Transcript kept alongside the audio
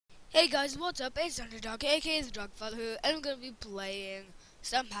Hey guys, what's up? It's Underdog, aka the Dogfather, who and I'm gonna be playing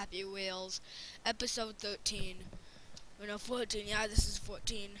some Happy Wheels, episode 13. Or no, 14. Yeah, this is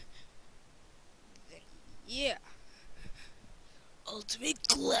 14. Then, yeah, Ultimate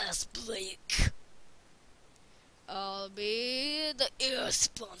Glass Break. I'll be the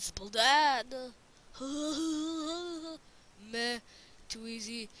irresponsible dad. Meh, too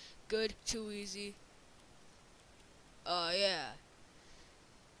easy. Good, too easy. Yeah.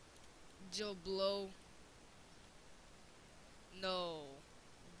 Joe Blow. No.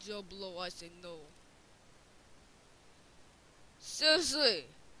 Joe Blow, I say no. Seriously,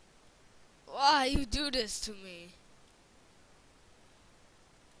 why you do this to me?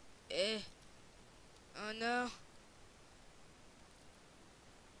 Oh no.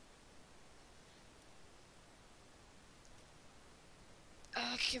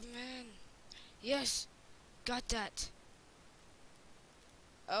 Okay, man. Yes, got that.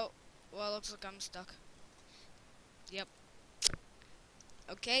 Oh, well, looks like I'm stuck. Yep.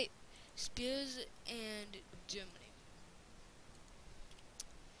 Okay, Spears and Germany.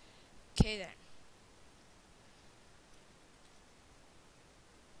 Okay then.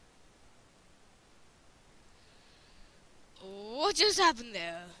 What just happened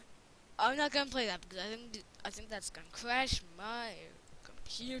there? I'm not gonna play that because I think that's gonna crash my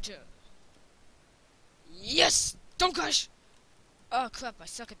computer. Yes! Don't crash! Oh crap, I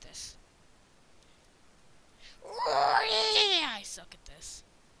suck at this. I suck at this.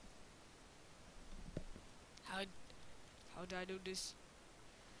 How do I do this?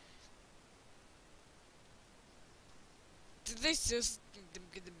 Did they just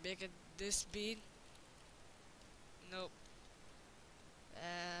get the big at this speed? Nope.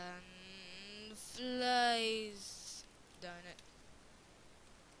 And flies. Darn it.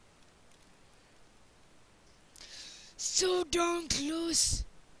 So darn close.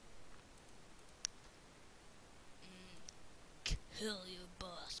 Kill your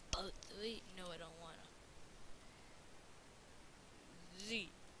boss. Part 3? No, I don't wanna. Z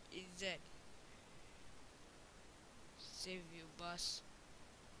is Z. Save you, boss.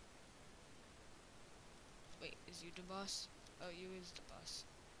 Wait, is you the boss? Oh, you is the boss.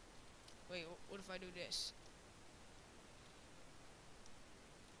 Wait, what if I do this?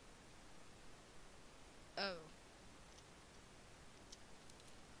 Oh.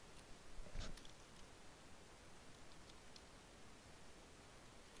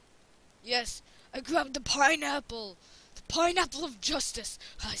 Yes, I grabbed the pineapple. The pineapple of justice.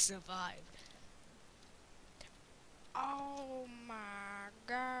 I survived. Oh my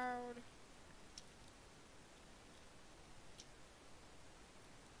god.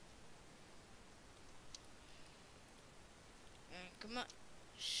 And come on.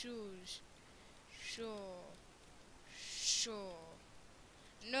 Shoes. Sure. Sure.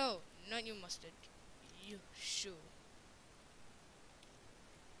 No, not you, mustard. You shoe.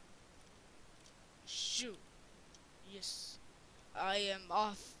 Shoe. Yes. I am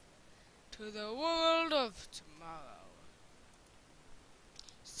off to the world of tomorrow.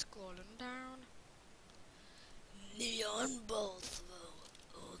 Scrolling down. Neon ball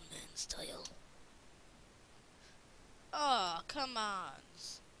throw. Old man style. Oh, come on.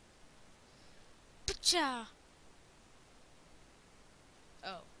 Pacha.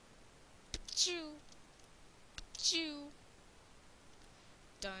 Oh. Pachoo. Pachoo.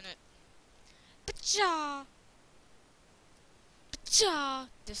 Darn it. Pacha. Pacha.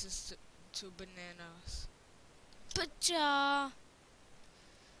 This is two bananas. Pacha.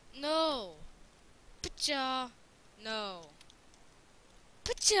 No. Pacha. No.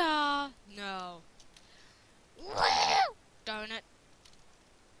 Pacha. No. Woo! Darn it.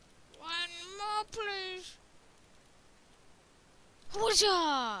 One more, please.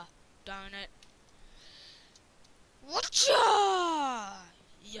 Whatcha? Darn it. Whatcha?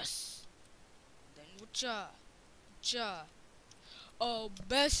 Yes. Then whatcha? Whatcha? Oh,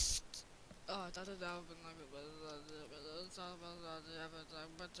 best. Oh, that would have been like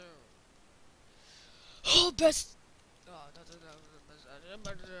better. Oh, best. Oh, that would have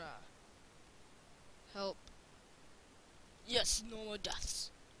been better. Help. Yes, no more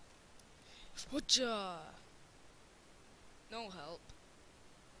deaths. Whatcha? No help.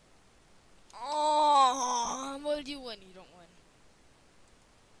 Oh, what do you win? You don't win.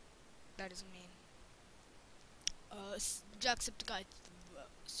 That is mean. Jacksepticeye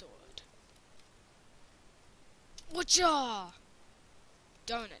sword. Whatcha?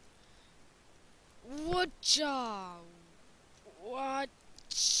 Darn it. Whatcha?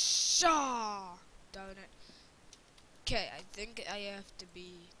 Whatcha? Darn it. Okay, I think I have to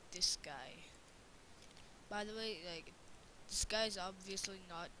be this guy. By the way, like, this guy is obviously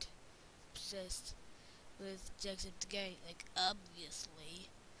not obsessed with Jacksepticeye, like obviously.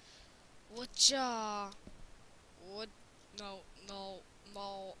 Whatcha? What? No, no,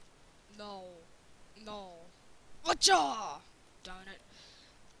 no, no, no. Whatcha? Darn it.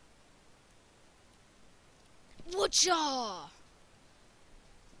 Whatcha?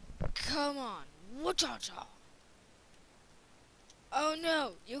 Come on. Whatcha? Oh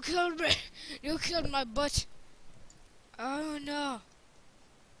no, you killed me. You killed my butt. Oh no.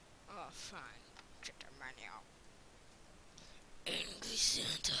 Oh, fine. Check the menu. Angry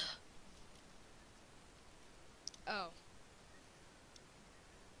Santa. Oh.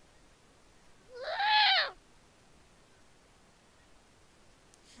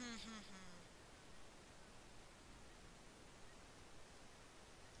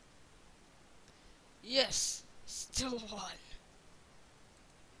 Yes, still one.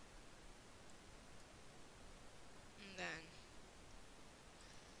 And then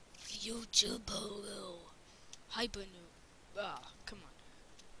Future Polo. Hyper Noob. Ah, come on.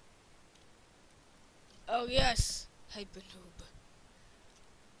 Oh yes, Hyper Noob.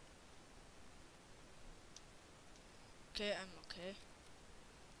 Okay, I'm okay.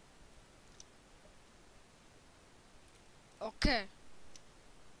 Okay.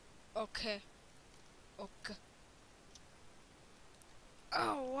 Okay. Okay.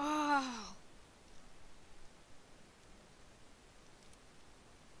 Oh wow.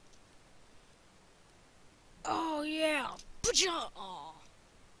 Oh yeah. Oh.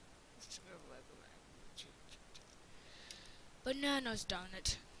 Bananas, darn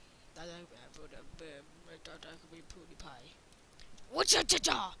it. I thought I could be PewDiePie. What's cha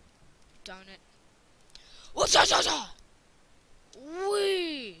cha? Darn it. What's cha cha?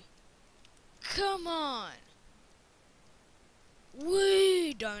 Wee! Come on!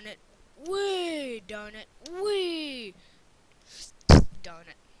 Wee! Darn it! Wee! Darn it! Wee! Darn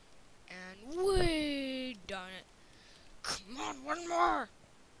it! And wee! Darn it! Come on, one more!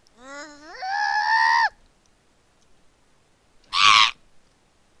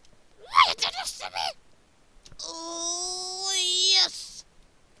 Why you did this to me? Oh yes!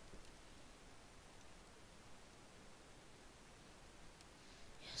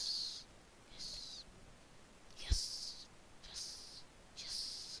 Yes! Yes! Yes! Yes!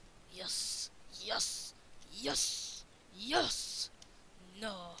 Yes! Yes! Yes! Yes! Yes!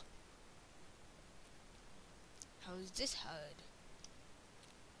 No! How is this hard?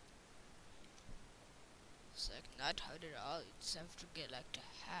 It's like not hard at all. You just have to get like to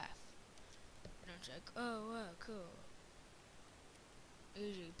half. And it's like, oh wow, cool.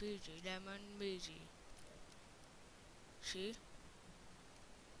 Easy peasy, lemon peasy. See?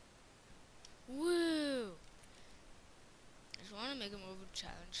 Woo! I just want to make a move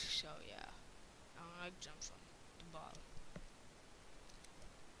challenge, so yeah. I don't like jump from the ball.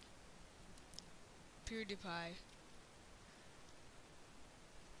 PewDiePie.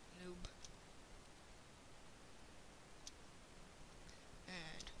 Noob.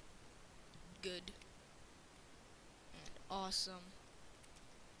 And good. And awesome.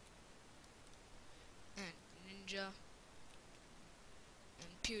 And ninja.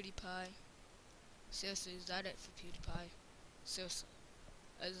 And PewDiePie. Seriously, is that it for PewDiePie? Seriously.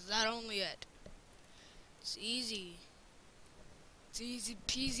 Is that only it? It's easy. It's easy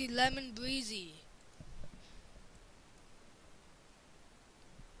peasy lemon breezy.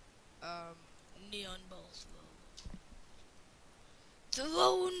 Neon balls.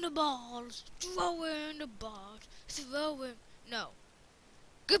 Throwing the balls. Throwing the balls. Throwing. No.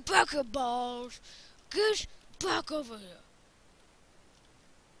 Get back here, balls. Get back over here.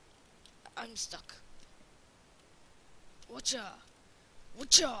 I'm stuck. Whatcha?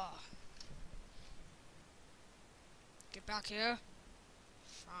 Whatcha? Get back here.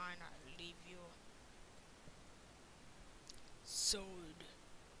 Fine, I'll leave you. Sword.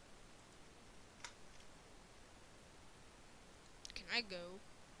 Can I go?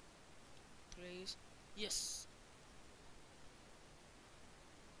 Please? Yes.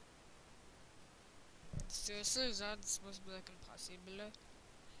 Seriously, is that supposed to be like impossible?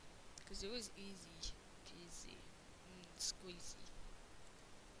 Because it was easy peasy. Squeezy.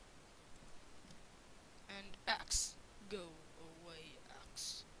 And axe. Go away,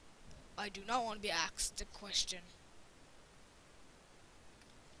 axe. I do not want to be asked the question.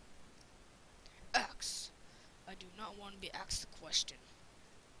 Axe. I do not want to be asked the question.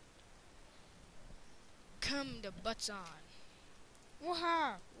 Come the butts on.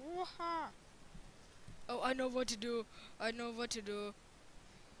 Waha! Waha! Oh, I know what to do. I know what to do.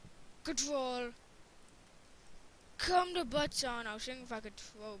 Control. Come the butts on. I was thinking if I could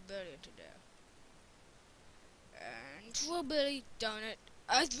throw Billy into there. And throw Billy. Darn it.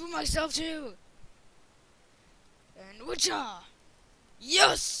 I threw myself too. And whatcha?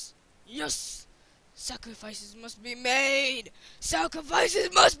 Yes! Yes! Sacrifices must be made! Sacrifices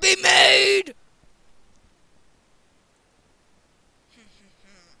must be made!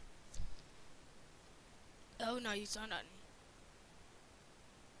 Oh no, you saw nothing.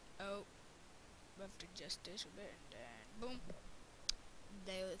 Oh, we have to adjust this a bit and then boom.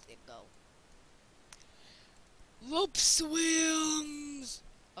 There it go. Rope swims!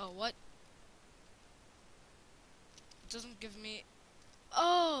 Oh, what? It doesn't give me...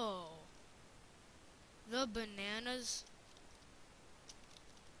 Oh! The bananas?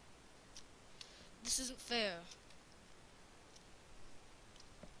 This isn't fair.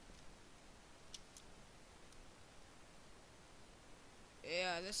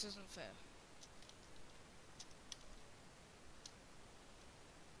 Yeah, this isn't fair.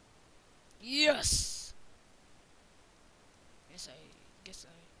 Yes! Yes, I guess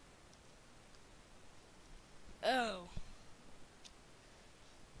I... Oh.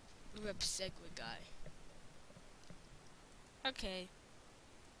 Rip Segway guy. Okay.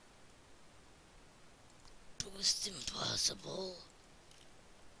 Boost impossible.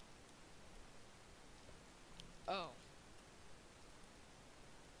 Oh.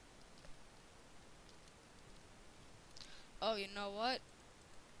 Oh, you know what?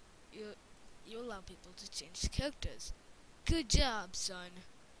 You allow people to change characters. Good job, son.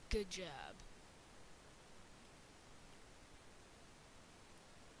 Good job.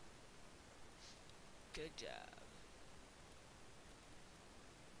 Good job.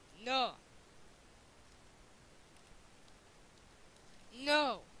 No.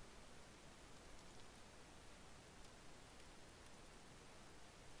 No.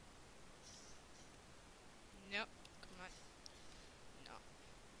 Nope. Come on. No.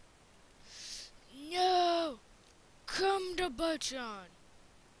 No. Come to Butchon.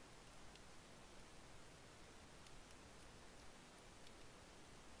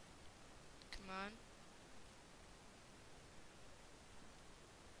 Come on.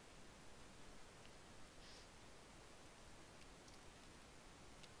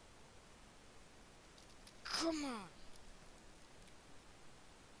 Come on.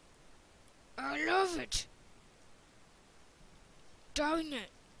 I love it. Darn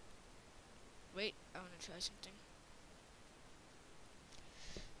it. Wait, I want to try something.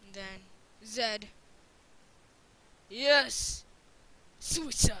 And then Z. Yes.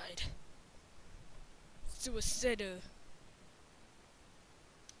 Suicide. Suicider.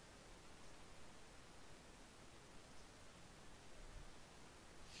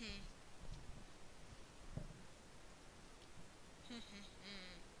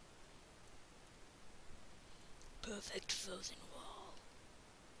 Perfect frozen wall.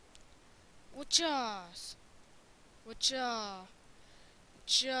 Whatcha? Whatcha?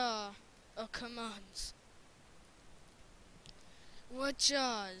 Whatcha? Oh, come on.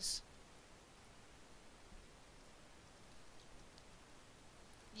 Whatchas?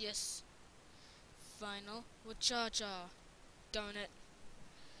 Yes. Final. Whatcha? Darn it.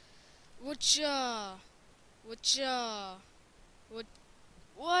 Whatcha? Whatcha? What?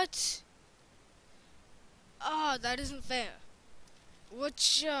 What? Ah, that isn't fair.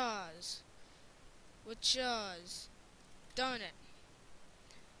 Whatchas? Whatchas? Darn it.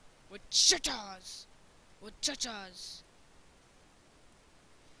 Whatchachas? Whatchachas?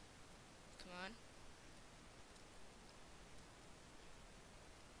 Come on.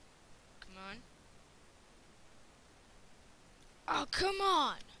 Come on. Oh, come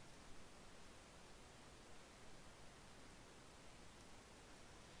on!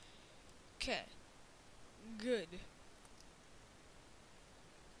 Okay. Good.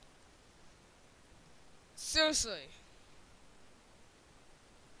 Seriously.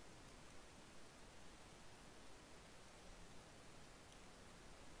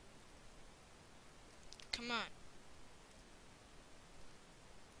 Come on.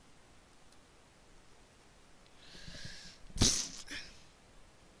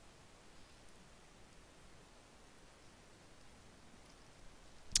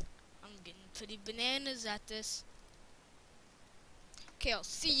 I'm getting pretty bananas at this. Okay, I'll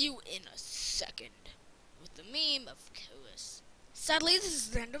see you in a second. With the meme, of course. Sadly, this is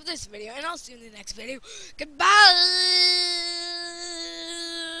the end of this video, and I'll see you in the next video. Goodbye!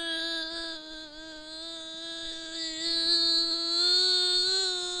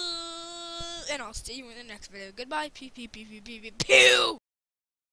 And I'll see you in the next video. Goodbye. Pew, pew, pew, pew, pew, pew, pew!